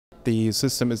the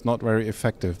system is not very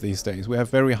effective these days. We have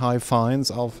very high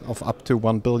fines of up to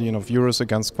 1 billion euros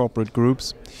against corporate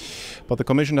groups, but the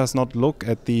Commission does not look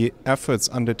at the efforts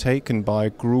undertaken by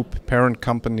group parent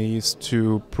companies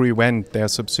to prevent their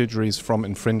subsidiaries from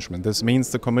infringement. This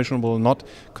means the Commission will not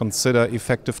consider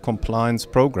effective compliance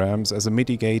programs as a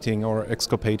mitigating or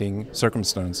exculpating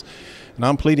circumstance. And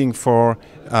I'm pleading for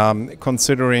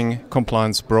considering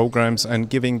compliance programs and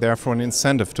giving therefore an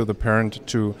incentive to the parent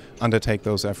to undertake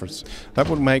those efforts. That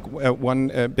would make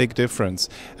one big difference.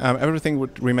 Everything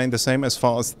would remain the same as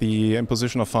far as the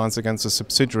imposition of fines against a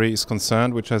subsidiary is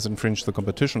concerned, which has infringed the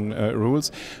competition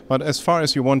rules. But as far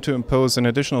as you want to impose an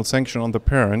additional sanction on the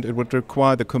parent, it would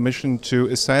require the Commission to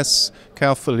assess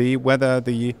carefully whether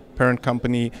the parent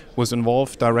company was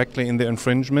involved directly in the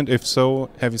infringement. If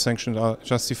so, heavy sanctions are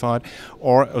justified.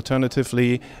 Or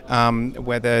alternatively,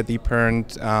 whether the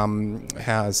parent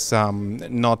has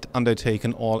not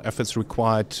undertaken all efforts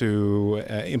required to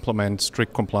implement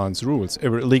strict compliance rules. A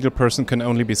legal person can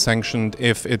only be sanctioned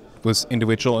if it was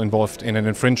individual involved in an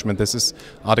infringement. This is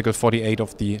Article 48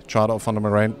 of the Charter of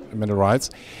Fundamental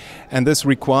Rights. And this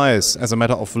requires, as a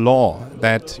matter of law,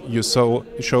 that you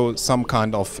show some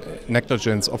kind of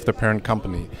negligence of the parent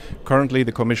company. Currently,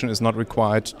 the Commission is not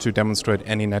required to demonstrate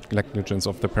any negligence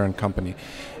of the parent company.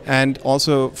 And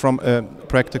also, from a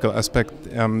practical aspect,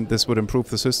 this would improve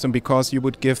the system because you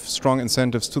would give strong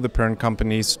incentives to the parent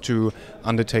companies to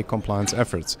undertake compliance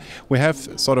efforts. We have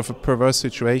sort of a perverse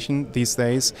situation these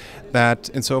days that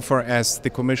insofar as the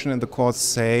Commission and the courts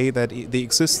say that the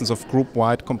existence of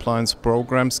group-wide compliance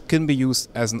programs can be used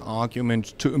as an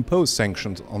argument to impose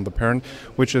sanctions on the parent,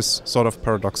 which is sort of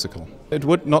paradoxical. It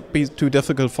would not be too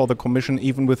difficult for the Commission,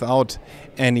 even without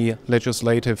any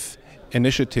legislative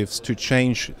initiatives, to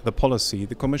change the policy.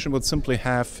 The Commission would simply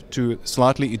have to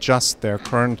slightly adjust their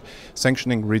current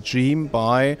sanctioning regime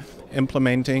by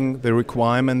implementing the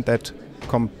requirement that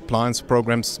compliance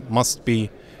programs must be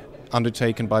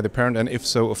undertaken by the parent, and if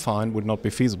so, a fine would not be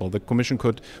feasible. The Commission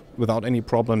could, without any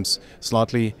problems,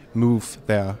 slightly move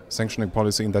their sanctioning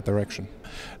policy in that direction.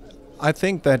 I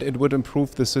think that it would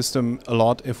improve the system a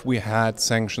lot if we had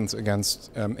sanctions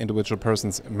against individual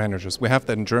persons and managers. We have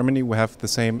that in Germany, we have the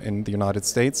same in the United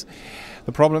States.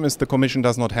 The problem is the Commission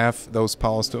does not have those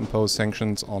powers to impose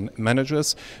sanctions on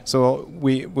managers, so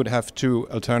we would have two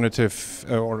alternative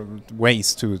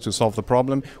ways to solve the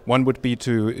problem. One would be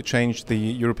to change the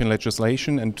European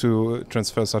legislation and to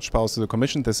transfer such powers to the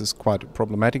Commission. This is quite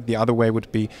problematic. The other way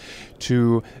would be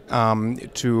to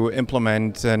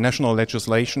implement national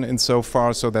legislation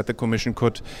insofar so that the Commission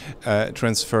could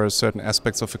transfer certain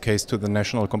aspects of a case to the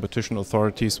national competition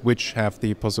authorities, which have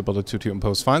the possibility to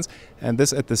impose fines. And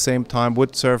this at the same time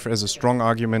would serve as a strong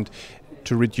argument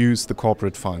to reduce the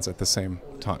corporate fines at the same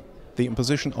time. The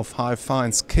imposition of high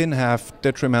fines can have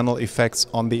detrimental effects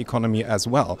on the economy as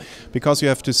well, because you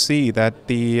have to see that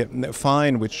the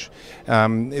fine which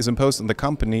is imposed on the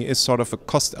company is sort of a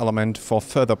cost element for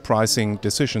further pricing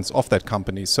decisions of that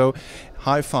company. So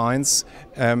high fines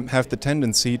have the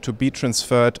tendency to be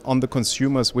transferred on the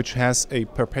consumers, which has a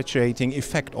perpetuating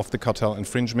effect of the cartel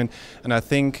infringement, and I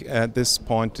think this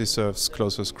point deserves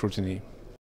closer scrutiny.